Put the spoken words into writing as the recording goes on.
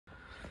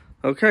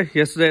Okay,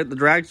 yesterday at the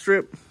drag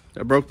strip,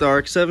 I broke the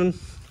Rx7.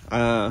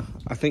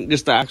 I think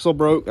just the axle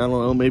broke. I don't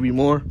know, maybe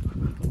more.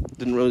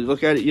 Didn't really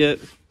look at it yet,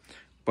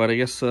 but I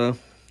guess I'll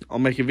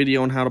make a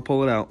video on how to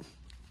pull it out.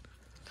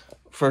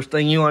 First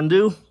thing you want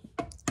to do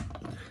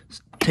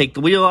is take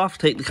the wheel off,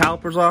 take the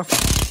calipers off.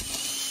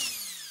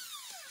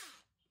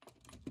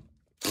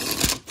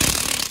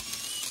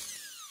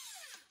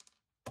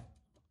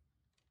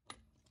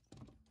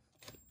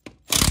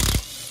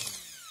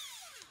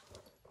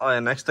 Oh yeah,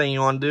 next thing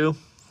you want to do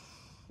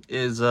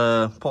is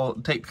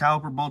take the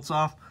caliper bolts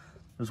off.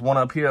 There's one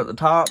up here at the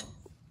top,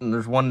 and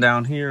there's one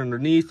down here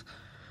underneath.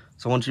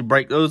 So once you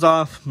break those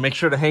off, make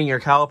sure to hang your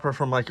caliper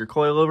from like your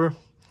coilover,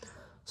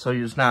 so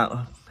you're just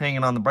not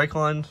hanging on the brake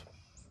lines.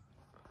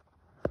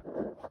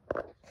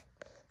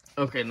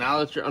 Okay, now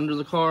that you're under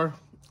the car,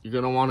 you're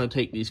gonna want to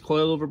take these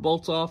coilover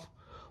bolts off,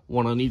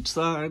 one on each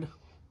side.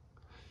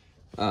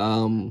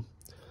 The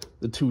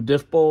two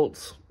diff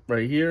bolts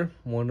right here,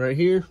 one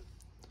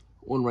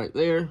right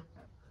there.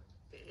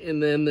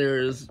 And then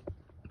there's,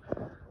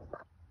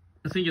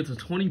 I think it's a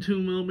 22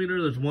 millimeter.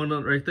 There's one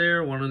right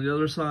there, one on the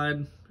other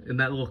side. And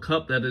that little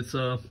cup that it's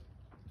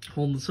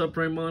holding the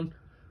subframe on,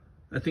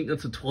 I think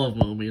that's a 12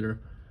 millimeter.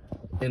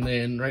 And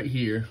then right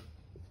here,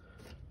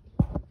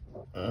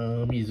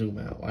 let me zoom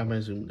out. Why am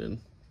I zoomed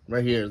in?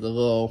 Right here, the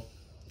little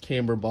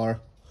camber bar,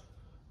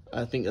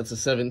 I think that's a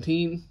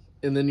 17.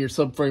 And then your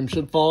subframe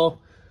should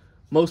fall.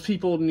 Most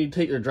people need to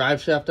take their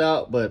drive shaft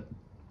out, but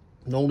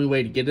the only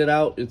way to get it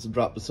out is to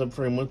drop the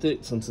subframe with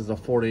it, since it's a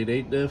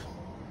 488 diff.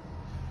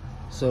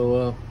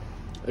 So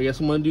I guess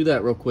I'm gonna do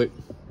that real quick.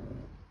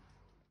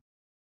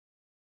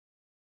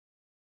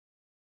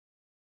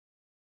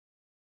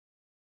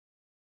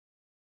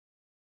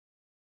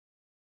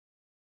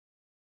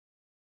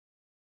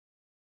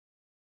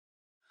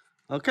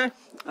 Okay,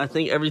 I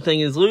think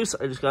everything is loose.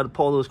 I just got to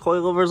pull those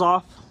coilovers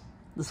off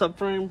the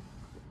subframe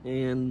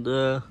and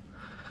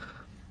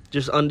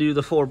just undo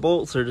the 4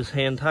 bolts. They're just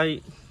hand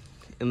tight,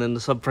 and then the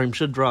subframe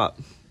should drop,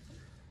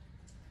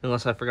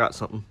 unless I forgot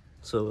something.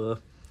 So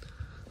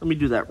let me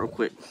do that real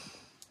quick.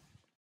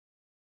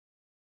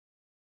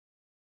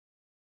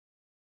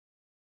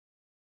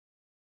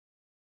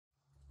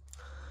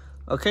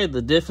 Okay,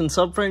 the diff and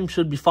subframe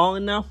should be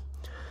falling now.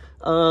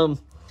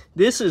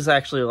 This is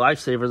actually a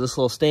lifesaver, this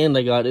little stand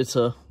I got. It's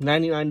a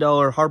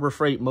 $99 Harbor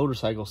Freight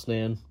motorcycle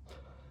stand.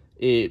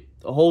 It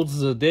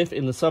holds the diff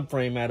and the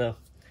subframe at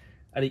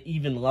an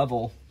even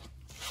level.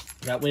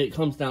 That way it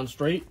comes down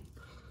straight.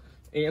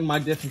 And my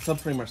diff and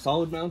subframe are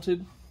solid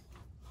mounted.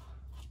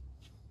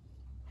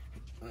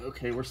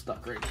 Okay, we're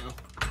stuck right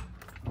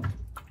now.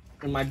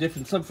 And my diff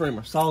and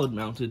subframe are solid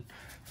mounted.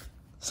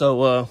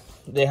 So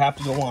they have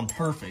to go on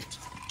perfect.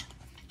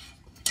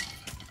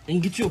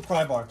 And get you a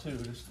pry bar too,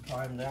 just to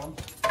pry them down.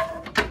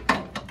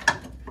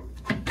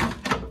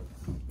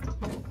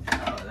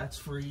 That's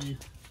free.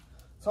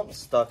 Something's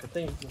stuck. I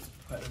think it's just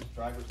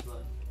driver's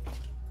side.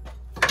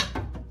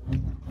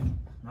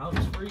 No,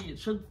 it's free.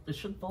 It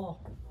should fall.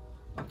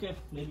 Okay,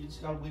 maybe you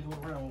just gotta wiggle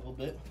it around a little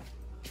bit.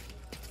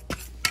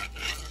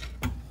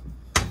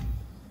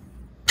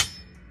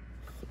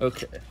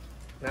 Okay,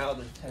 now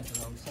there's tension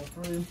on the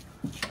subframe.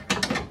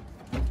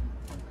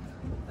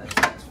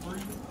 That's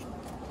free.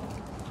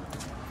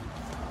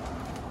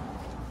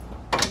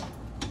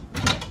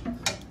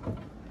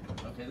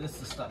 Okay, this is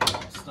the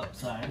stuck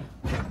side.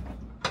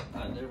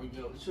 Alright, there we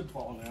go. It should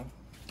fall now.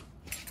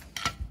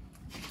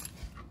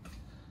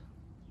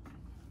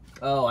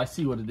 Oh, I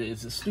see what it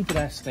is. This stupid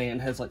ass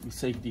stand has like these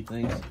safety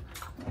things.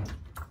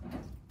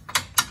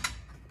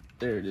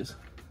 There it is.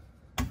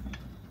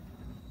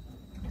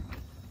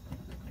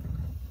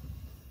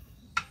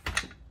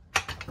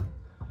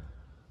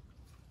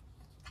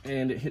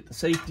 And it hit the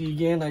safety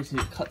again. I just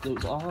need to cut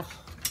those off.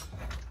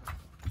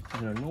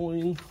 They're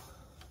annoying.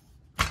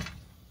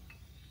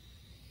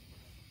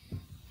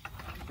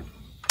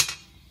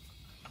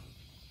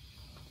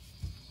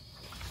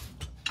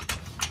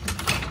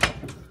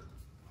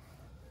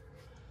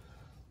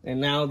 And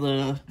now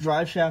the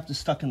drive shaft is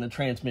stuck in the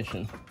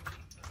transmission.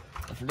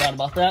 I forgot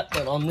about that,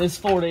 but on this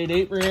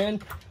 488 rear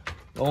end,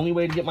 the only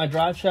way to get my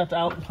drive shaft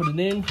out and put it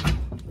in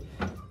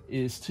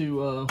is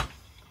to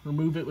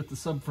remove it with the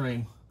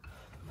subframe.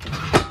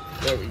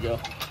 There we go.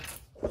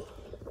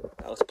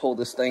 Now let's pull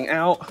this thing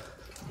out.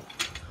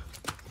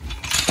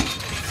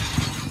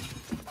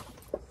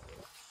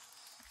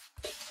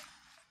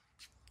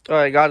 All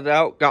right, got it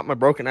out. Got my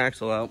broken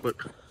axle out, but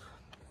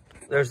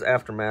there's the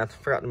aftermath.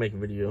 Forgot to make a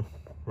video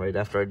right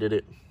after I did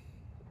it.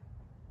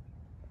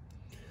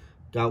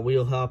 Got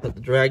wheel hop at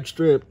the drag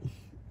strip.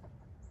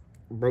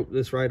 Broke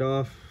this right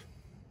off.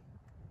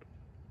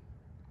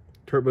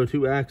 Turbo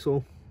 2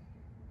 axle.